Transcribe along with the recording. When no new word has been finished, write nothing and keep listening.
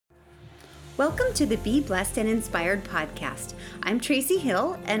Welcome to the Be Blessed and Inspired podcast. I'm Tracy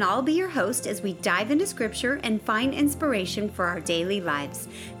Hill, and I'll be your host as we dive into scripture and find inspiration for our daily lives.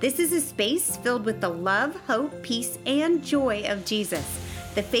 This is a space filled with the love, hope, peace, and joy of Jesus.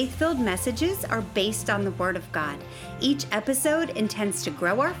 The faith-filled messages are based on the Word of God. Each episode intends to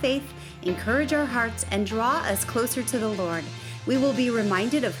grow our faith, encourage our hearts, and draw us closer to the Lord. We will be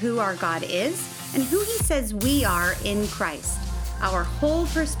reminded of who our God is and who He says we are in Christ. Our whole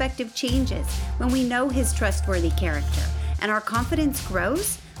perspective changes when we know His trustworthy character, and our confidence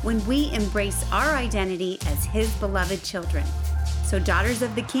grows when we embrace our identity as His beloved children. So, daughters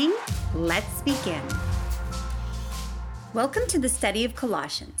of the King, let's begin. Welcome to the study of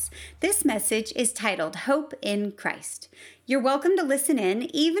Colossians. This message is titled Hope in Christ. You're welcome to listen in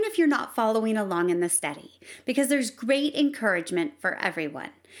even if you're not following along in the study, because there's great encouragement for everyone.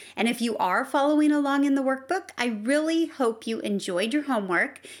 And if you are following along in the workbook, I really hope you enjoyed your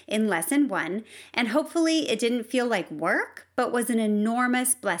homework in Lesson 1, and hopefully it didn't feel like work, but was an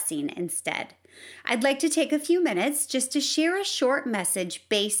enormous blessing instead. I'd like to take a few minutes just to share a short message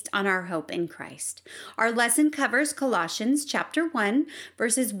based on our hope in Christ. Our lesson covers Colossians chapter 1,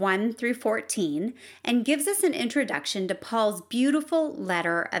 verses 1 through 14, and gives us an introduction to Paul's beautiful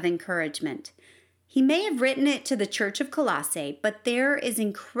letter of encouragement. He may have written it to the church of Colossae, but there is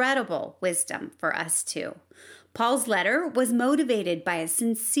incredible wisdom for us too. Paul's letter was motivated by a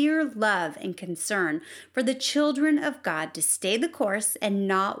sincere love and concern for the children of God to stay the course and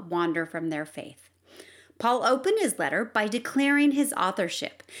not wander from their faith. Paul opened his letter by declaring his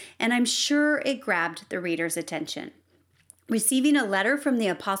authorship, and I'm sure it grabbed the reader's attention. Receiving a letter from the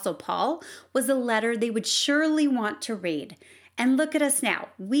Apostle Paul was a letter they would surely want to read. And look at us now.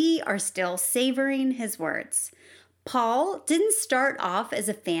 We are still savoring his words. Paul didn't start off as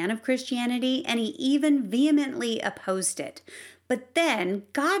a fan of Christianity, and he even vehemently opposed it. But then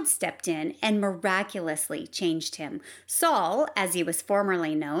God stepped in and miraculously changed him. Saul, as he was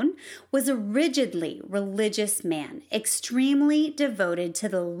formerly known, was a rigidly religious man, extremely devoted to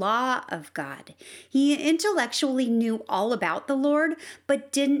the law of God. He intellectually knew all about the Lord,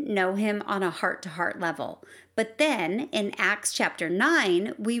 but didn't know him on a heart-to-heart level. But then, in Acts chapter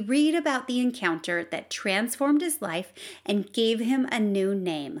 9, we read about the encounter that transformed his life and gave him a new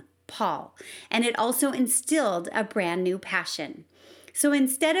name, Paul, and it also instilled a brand new passion. So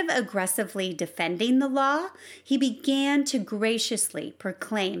instead of aggressively defending the law, he began to graciously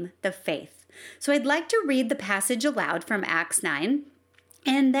proclaim the faith. So I'd like to read the passage aloud from Acts 9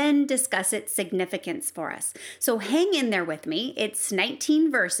 and then discuss its significance for us. So hang in there with me. It's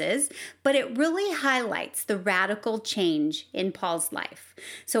 19 verses, but it really highlights the radical change in Paul's life.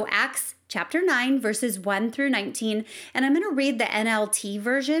 So Acts chapter 9, verses 1 through 19, and I'm going to read the NLT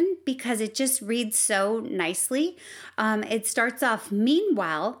version because it just reads so nicely. It starts off,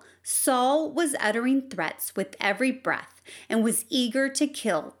 "Meanwhile, Saul was uttering threats with every breath and was eager to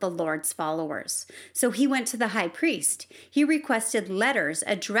kill the Lord's followers. So he went to the high priest. He requested letters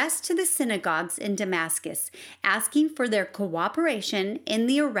addressed to the synagogues in Damascus, asking for their cooperation in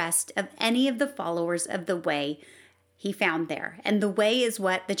the arrest of any of the followers of the way he found there." And the way is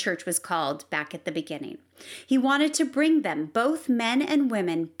what the church was called back at the beginning. He wanted to bring them, both men and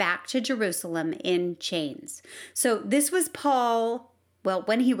women, back to Jerusalem in chains. So this was Paul. Well,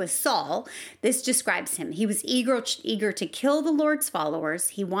 when he was Saul, this describes him. He was eager to kill the Lord's followers.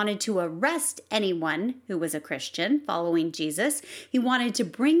 He wanted to arrest anyone who was a Christian following Jesus. He wanted to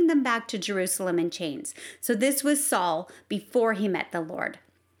bring them back to Jerusalem in chains. So this was Saul before he met the Lord.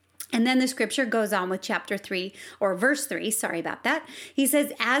 And then the scripture goes on with chapter 3, or verse 3, sorry about that. He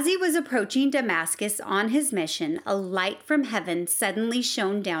says, "As he was approaching Damascus on his mission, a light from heaven suddenly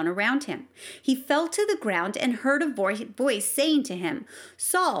shone down around him. He fell to the ground and heard a voice saying to him,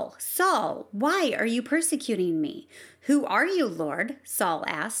 'Saul, Saul, why are you persecuting me?' 'Who are you, Lord?' Saul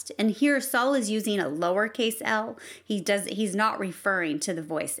asked." And here Saul is using a lowercase l. He's not referring to the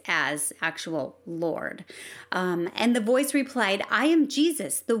voice as actual Lord. And the voice replied, "I am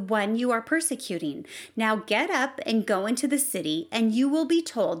Jesus, the one you are persecuting. Now get up and go into the city, and you will be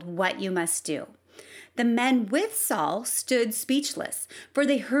told what you must do." The men with Saul stood speechless, for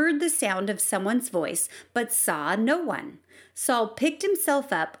they heard the sound of someone's voice, but saw no one. Saul picked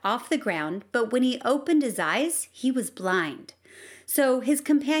himself up off the ground, but when he opened his eyes, he was blind. So his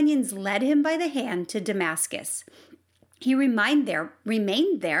companions led him by the hand to Damascus. He remained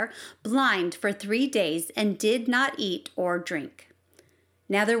there blind for 3 days and did not eat or drink.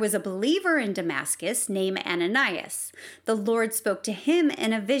 Now there was a believer in Damascus named Ananias. The Lord spoke to him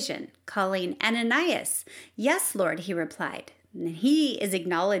in a vision, calling, "Ananias." "Yes, Lord," he replied. And he is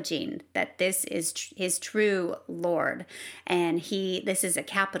acknowledging that this is his true Lord, and this is a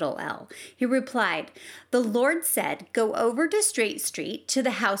capital L. He replied, "The Lord said, go over to Straight Street to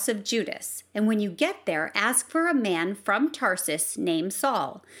the house of Judas, and when you get there, ask for a man from Tarsus named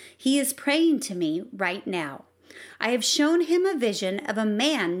Saul. He is praying to me right now. I have shown him a vision of a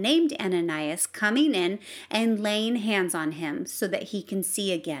man named Ananias coming in and laying hands on him so that he can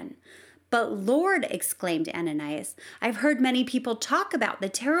see again." "But Lord," exclaimed Ananias, "I've heard many people talk about the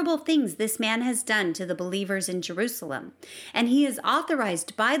terrible things this man has done to the believers in Jerusalem, and he is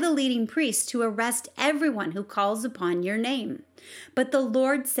authorized by the leading priests to arrest everyone who calls upon your name." But the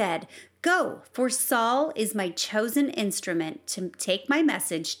Lord said, "Go, for Saul is my chosen instrument to take my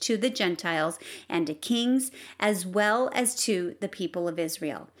message to the Gentiles and to kings, as well as to the people of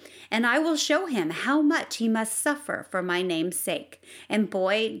Israel. And I will show him how much he must suffer for my name's sake." And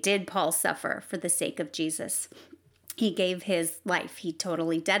boy, did Paul suffer for the sake of Jesus. He gave his life. He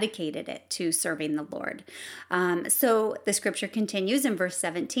totally dedicated it to serving the Lord. So the scripture continues in verse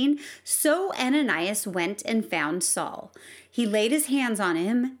 17. "So Ananias went and found Saul. He laid his hands on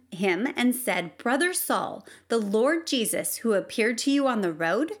him and said, 'Brother Saul, the Lord Jesus, who appeared to you on the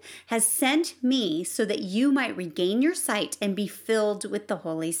road, has sent me so that you might regain your sight and be filled with the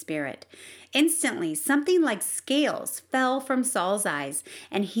Holy Spirit.' Instantly, something like scales fell from Saul's eyes,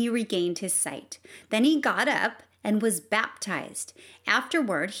 and he regained his sight. Then he got up and was baptized.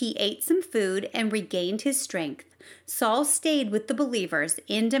 Afterward, he ate some food and regained his strength. Saul stayed with the believers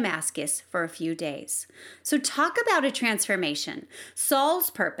in Damascus for a few days." So talk about a transformation. Saul's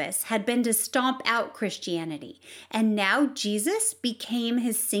purpose had been to stomp out Christianity, and now Jesus became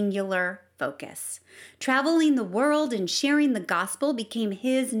his singular focus. Traveling the world and sharing the gospel became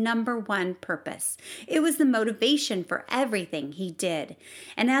his number one purpose. It was the motivation for everything he did.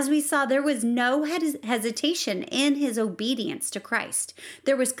 And as we saw, there was no hesitation in his obedience to Christ.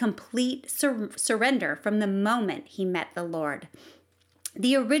 There was complete surrender from the moment he met the Lord.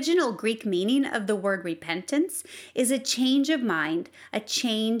 The original Greek meaning of the word repentance is a change of mind, a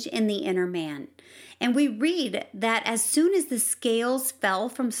change in the inner man. And we read that as soon as the scales fell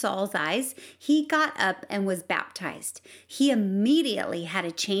from Saul's eyes, he got up and was baptized. He immediately had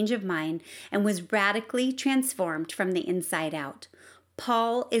a change of mind and was radically transformed from the inside out.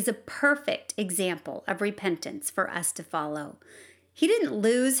 Paul is a perfect example of repentance for us to follow. He didn't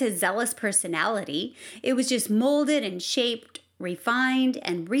lose his zealous personality. It was just molded and shaped, refined,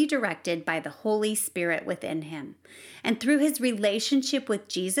 and redirected by the Holy Spirit within him. And through his relationship with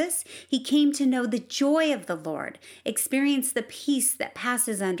Jesus, he came to know the joy of the Lord, experience the peace that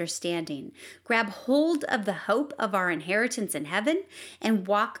passes understanding, grab hold of the hope of our inheritance in heaven, and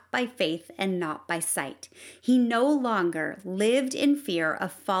walk by faith and not by sight. He no longer lived in fear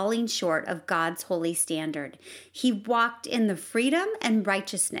of falling short of God's holy standard. He walked in the freedom and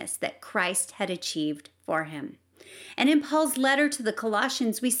righteousness that Christ had achieved for him. And in Paul's letter to the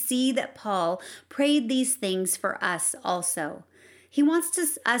Colossians, we see that Paul prayed these things for us also. He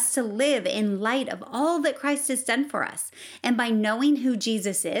wants us to live in light of all that Christ has done for us. And by knowing who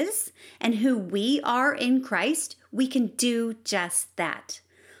Jesus is and who we are in Christ, we can do just that.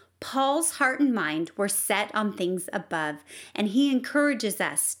 Paul's heart and mind were set on things above, and he encourages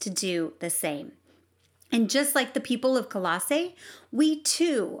us to do the same. And just like the people of Colossae, we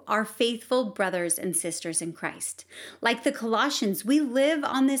too are faithful brothers and sisters in Christ. Like the Colossians, we live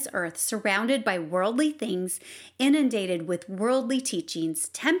on this earth surrounded by worldly things, inundated with worldly teachings,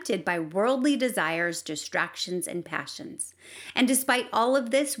 tempted by worldly desires, distractions, and passions. And despite all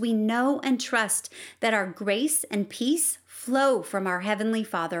of this, we know and trust that our grace and peace flow from our Heavenly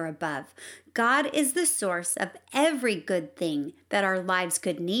Father above. God is the source of every good thing that our lives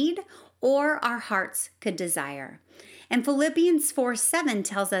could need or our hearts could desire. And Philippians 4:7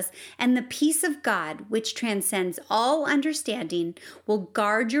 tells us, "And the peace of God, which transcends all understanding, will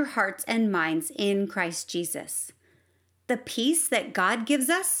guard your hearts and minds in Christ Jesus." The peace that God gives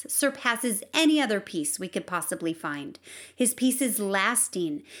us surpasses any other peace we could possibly find. His peace is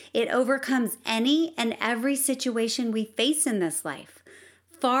lasting. It overcomes any and every situation we face in this life.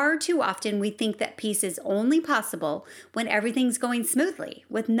 Far too often we think that peace is only possible when everything's going smoothly,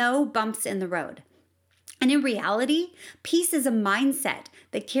 with no bumps in the road. And in reality, peace is a mindset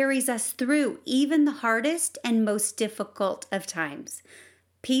that carries us through even the hardest and most difficult of times.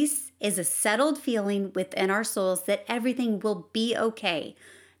 Peace is a settled feeling within our souls that everything will be okay.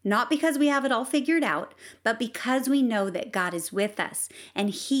 Not because we have it all figured out, but because we know that God is with us and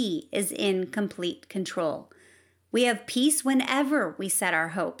He is in complete control. We have peace whenever we set our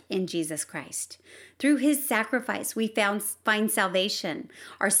hope in Jesus Christ. Through his sacrifice, we find salvation.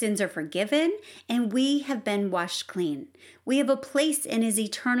 Our sins are forgiven, and we have been washed clean. We have a place in his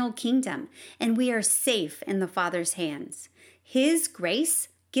eternal kingdom, and we are safe in the Father's hands. His grace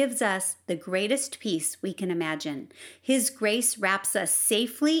gives us the greatest peace we can imagine. His grace wraps us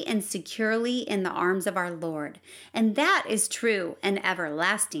safely and securely in the arms of our Lord, and that is true and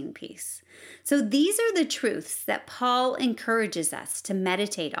everlasting peace. So these are the truths that Paul encourages us to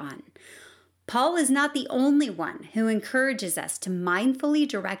meditate on. Paul is not the only one who encourages us to mindfully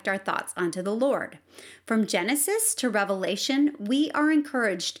direct our thoughts onto the Lord. From Genesis to Revelation, we are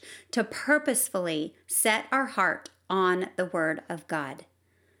encouraged to purposefully set our heart on the Word of God.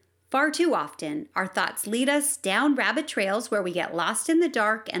 Far too often, our thoughts lead us down rabbit trails where we get lost in the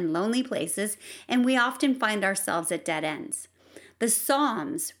dark and lonely places, and we often find ourselves at dead ends. The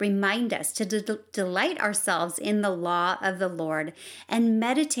Psalms remind us to delight ourselves in the law of the Lord and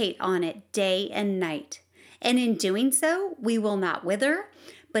meditate on it day and night. And in doing so, we will not wither,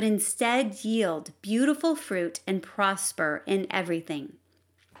 but instead yield beautiful fruit and prosper in everything.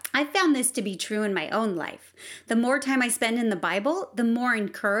 I found this to be true in my own life. The more time I spend in the Bible, the more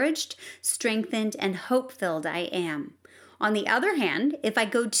encouraged, strengthened, and hope-filled I am. On the other hand, if I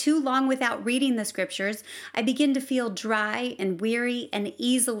go too long without reading the scriptures, I begin to feel dry and weary and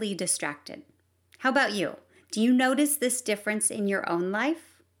easily distracted. How about you? Do you notice this difference in your own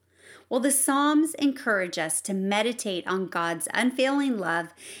life? Well, the Psalms encourage us to meditate on God's unfailing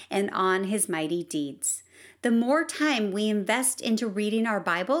love and on his mighty deeds. The more time we invest into reading our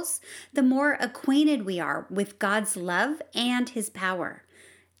Bibles, the more acquainted we are with God's love and his power.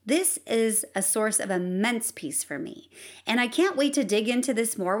 This is a source of immense peace for me, and I can't wait to dig into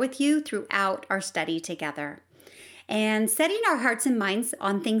this more with you throughout our study together. And setting our hearts and minds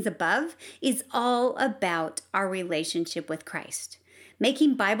on things above is all about our relationship with Christ.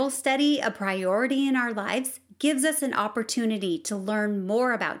 Making Bible study a priority in our lives gives us an opportunity to learn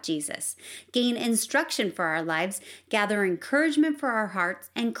more about Jesus, gain instruction for our lives, gather encouragement for our hearts,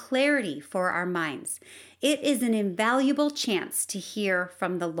 and clarity for our minds. It is an invaluable chance to hear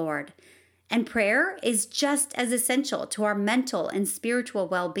from the Lord. And prayer is just as essential to our mental and spiritual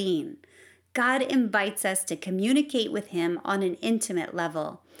well-being. God invites us to communicate with him on an intimate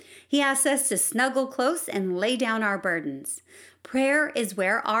level. He asks us to snuggle close and lay down our burdens. Prayer is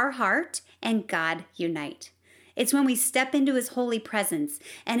where our heart and God unite. It's when we step into his holy presence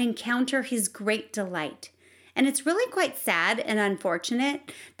and encounter his great delight. And it's really quite sad and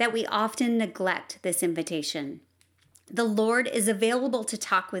unfortunate that we often neglect this invitation. The Lord is available to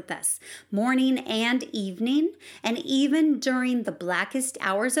talk with us morning and evening, and even during the blackest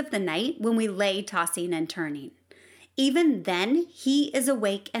hours of the night when we lay tossing and turning. Even then, he is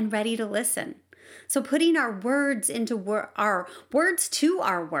awake and ready to listen. So putting our words to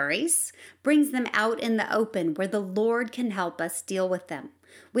our worries brings them out in the open where the Lord can help us deal with them.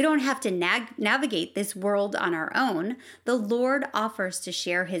 We don't have to navigate this world on our own. The Lord offers to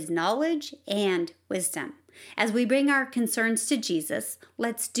share his knowledge and wisdom. As we bring our concerns to Jesus,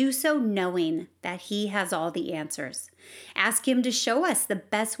 let's do so knowing that he has all the answers. Ask him to show us the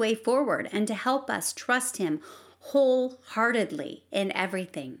best way forward and to help us trust him wholeheartedly in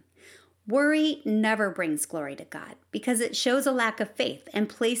everything. Worry never brings glory to God because it shows a lack of faith and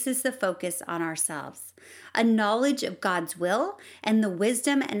places the focus on ourselves. A knowledge of God's will and the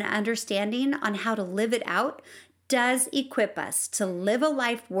wisdom and understanding on how to live it out does equip us to live a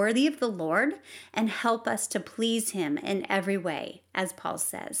life worthy of the Lord and help us to please him in every way, as Paul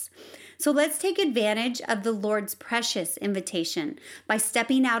says. So let's take advantage of the Lord's precious invitation by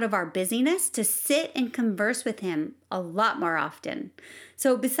stepping out of our busyness to sit and converse with him a lot more often.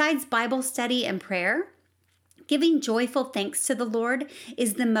 So besides Bible study and prayer, giving joyful thanks to the Lord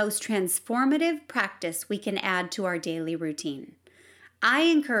is the most transformative practice we can add to our daily routine. I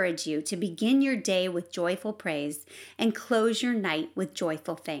encourage you to begin your day with joyful praise and close your night with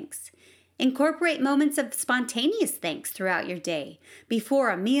joyful thanks. Incorporate moments of spontaneous thanks throughout your day,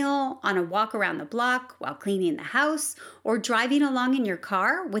 before a meal, on a walk around the block, while cleaning the house, or driving along in your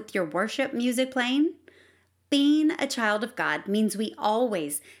car with your worship music playing. Being a child of God means we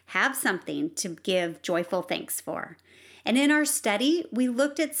always have something to give joyful thanks for. And in our study, we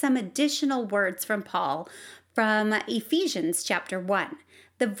looked at some additional words from Paul from Ephesians chapter 1.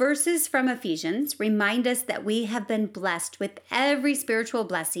 The verses from Ephesians remind us that we have been blessed with every spiritual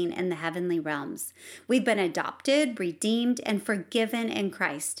blessing in the heavenly realms. We've been adopted, redeemed, and forgiven in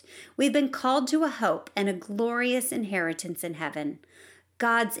Christ. We've been called to a hope and a glorious inheritance in heaven.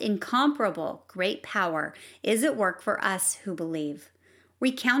 God's incomparable great power is at work for us who believe.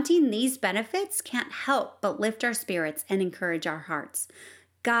 Recounting these benefits can't help but lift our spirits and encourage our hearts.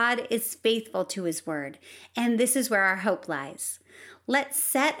 God is faithful to His word, and this is where our hope lies. Let's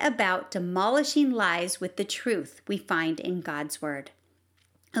set about demolishing lies with the truth we find in God's word.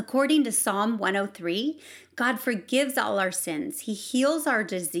 According to Psalm 103, God forgives all our sins. He heals our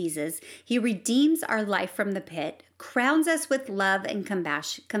diseases. He redeems our life from the pit, crowns us with love and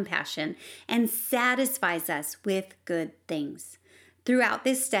compassion, and satisfies us with good things. Throughout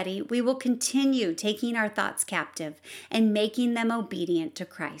this study, we will continue taking our thoughts captive and making them obedient to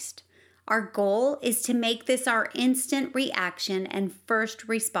Christ. Our goal is to make this our instant reaction and first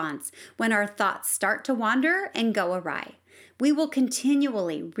response when our thoughts start to wander and go awry. We will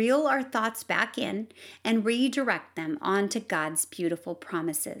continually reel our thoughts back in and redirect them onto God's beautiful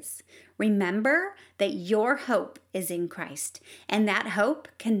promises. Remember that your hope is in Christ, and that hope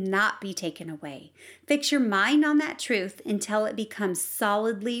cannot be taken away. Fix your mind on that truth until it becomes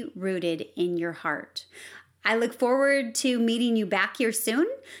solidly rooted in your heart. I look forward to meeting you back here soon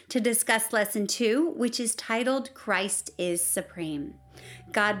to discuss Lesson 2, which is titled Christ is Supreme.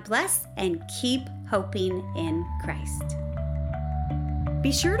 God bless and keep hoping in Christ.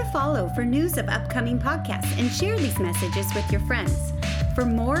 Be sure to follow for news of upcoming podcasts and share these messages with your friends. For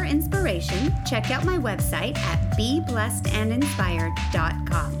more inspiration, check out my website at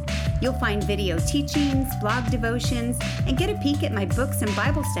beblessedandinspired.com. You'll find video teachings, blog devotions, and get a peek at my books and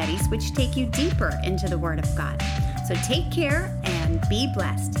Bible studies, which take you deeper into the Word of God. So take care and be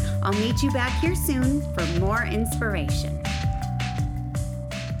blessed. I'll meet you back here soon for more inspiration.